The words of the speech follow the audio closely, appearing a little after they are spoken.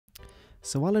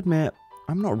So I'll admit,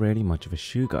 I'm not really much of a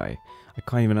shoe guy. I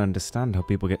can't even understand how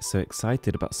people get so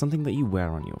excited about something that you wear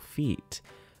on your feet.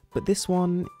 But this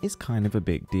one is kind of a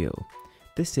big deal.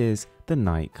 This is the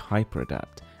Nike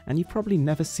Hyperadapt, and you've probably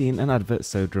never seen an advert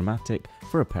so dramatic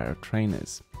for a pair of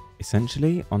trainers.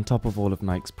 Essentially, on top of all of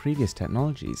Nike's previous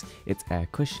technologies, it's air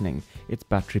cushioning, it's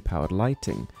battery-powered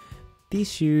lighting.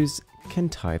 These shoes can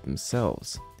tie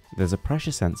themselves. There's a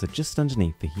pressure sensor just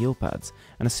underneath the heel pads,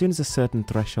 and as soon as a certain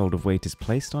threshold of weight is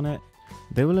placed on it,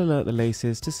 they will alert the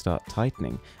laces to start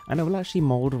tightening, and it will actually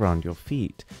mold around your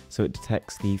feet, so it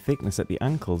detects the thickness at the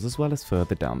ankles as well as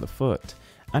further down the foot,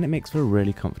 and it makes for a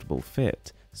really comfortable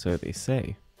fit, so they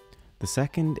say. The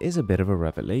second is a bit of a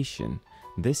revelation.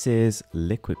 This is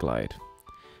LiquiGlide.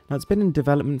 Now, it's been in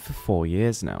development for 4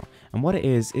 years now, and what it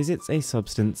is it's a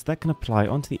substance that can apply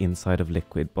onto the inside of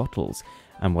liquid bottles,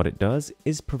 and what it does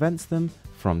is prevents them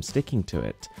from sticking to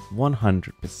it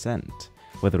 100%.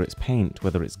 Whether it's paint,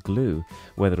 whether it's glue,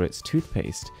 whether it's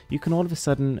toothpaste, you can all of a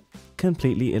sudden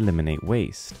completely eliminate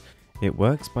waste. It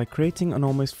works by creating an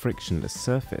almost frictionless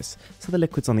surface, so the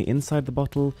liquids on the inside of the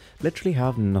bottle literally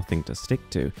have nothing to stick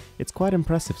to. It's quite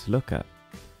impressive to look at.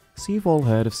 So you've all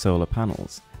heard of solar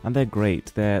panels, and they're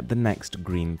great, they're the next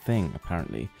green thing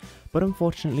apparently. But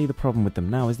unfortunately the problem with them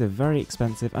now is they're very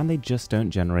expensive and they just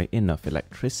don't generate enough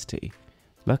electricity.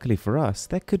 Luckily for us,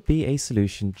 there could be a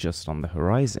solution just on the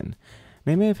horizon.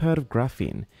 Now, you may have heard of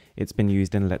graphene. It's been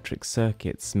used in electric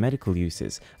circuits, medical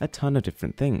uses, a ton of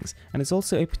different things, and it's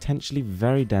also a potentially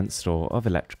very dense store of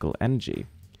electrical energy.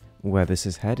 Where this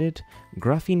is headed?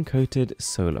 Graphene-coated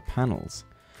solar panels.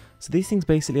 So these things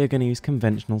basically are going to use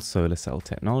conventional solar cell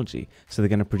technology, so they're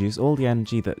going to produce all the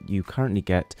energy that you currently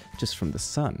get just from the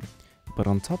sun. But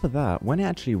on top of that, when it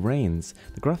actually rains,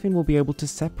 the graphene will be able to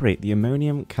separate the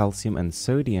ammonium, calcium and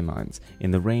sodium ions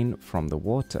in the rain from the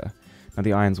water. Now,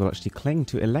 the ions will actually cling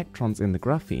to electrons in the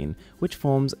graphene, which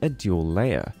forms a dual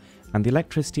layer, and the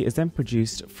electricity is then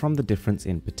produced from the difference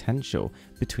in potential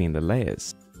between the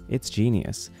layers. It's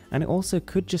genius, and it also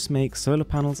could just make solar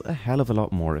panels a hell of a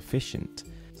lot more efficient.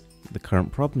 The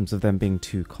current problems of them being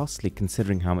too costly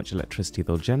considering how much electricity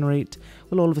they'll generate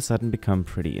will all of a sudden become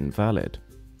pretty invalid.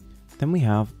 Then we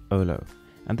have Olo,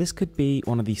 and this could be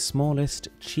one of the smallest,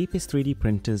 cheapest 3D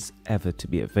printers ever to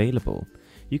be available.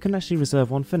 You can actually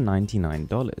reserve one for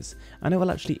 $99, and it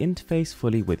will actually interface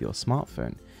fully with your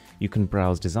smartphone. You can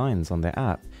browse designs on their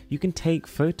app, you can take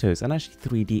photos and actually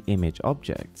 3D image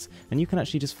objects, and you can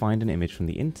actually just find an image from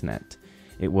the internet.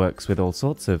 It works with all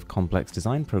sorts of complex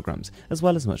design programs, as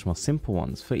well as much more simple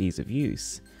ones for ease of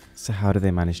use. So how do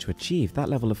they manage to achieve that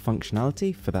level of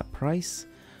functionality for that price?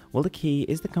 Well, the key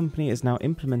is the company is now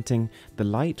implementing the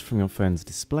light from your phone's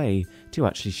display to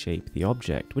actually shape the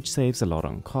object, which saves a lot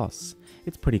on costs.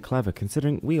 It's pretty clever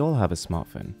considering we all have a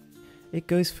smartphone. It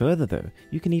goes further though,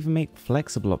 you can even make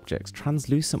flexible objects,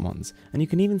 translucent ones, and you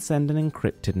can even send an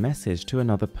encrypted message to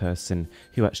another person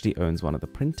who actually owns one of the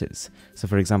printers. So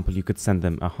for example, you could send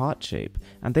them a heart shape,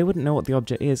 and they wouldn't know what the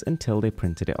object is until they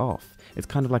printed it off. It's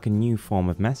kind of like a new form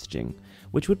of messaging,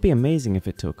 which would be amazing if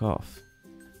it took off.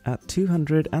 At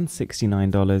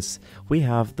 $269, we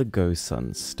have the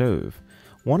GoSun Stove,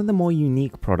 one of the more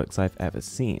unique products I've ever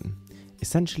seen.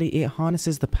 Essentially, it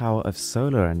harnesses the power of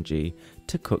solar energy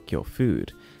to cook your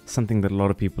food, something that a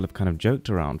lot of people have kind of joked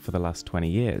around for the last 20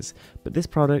 years, but this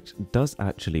product does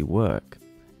actually work.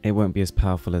 It won't be as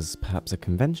powerful as perhaps a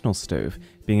conventional stove,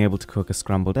 being able to cook a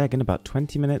scrambled egg in about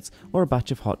 20 minutes or a batch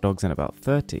of hot dogs in about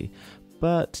 30,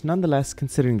 but nonetheless,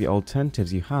 considering the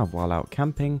alternatives you have while out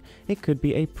camping, it could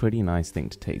be a pretty nice thing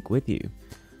to take with you.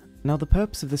 Now, the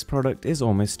purpose of this product is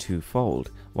almost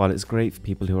twofold. While it's great for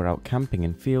people who are out camping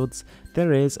in fields,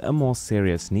 there is a more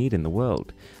serious need in the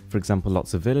world. For example,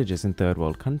 lots of villages in third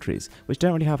world countries, which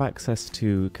don't really have access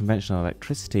to conventional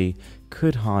electricity,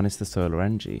 could harness the solar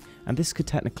energy, and this could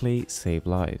technically save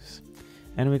lives.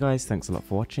 Anyway guys, thanks a lot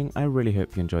for watching. I really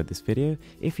hope you enjoyed this video.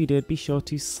 If you did, be sure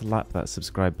to slap that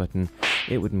subscribe button.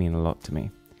 It would mean a lot to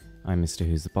me. I'm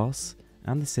Mrwhosetheboss,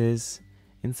 and this is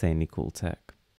Insanely Cool Tech.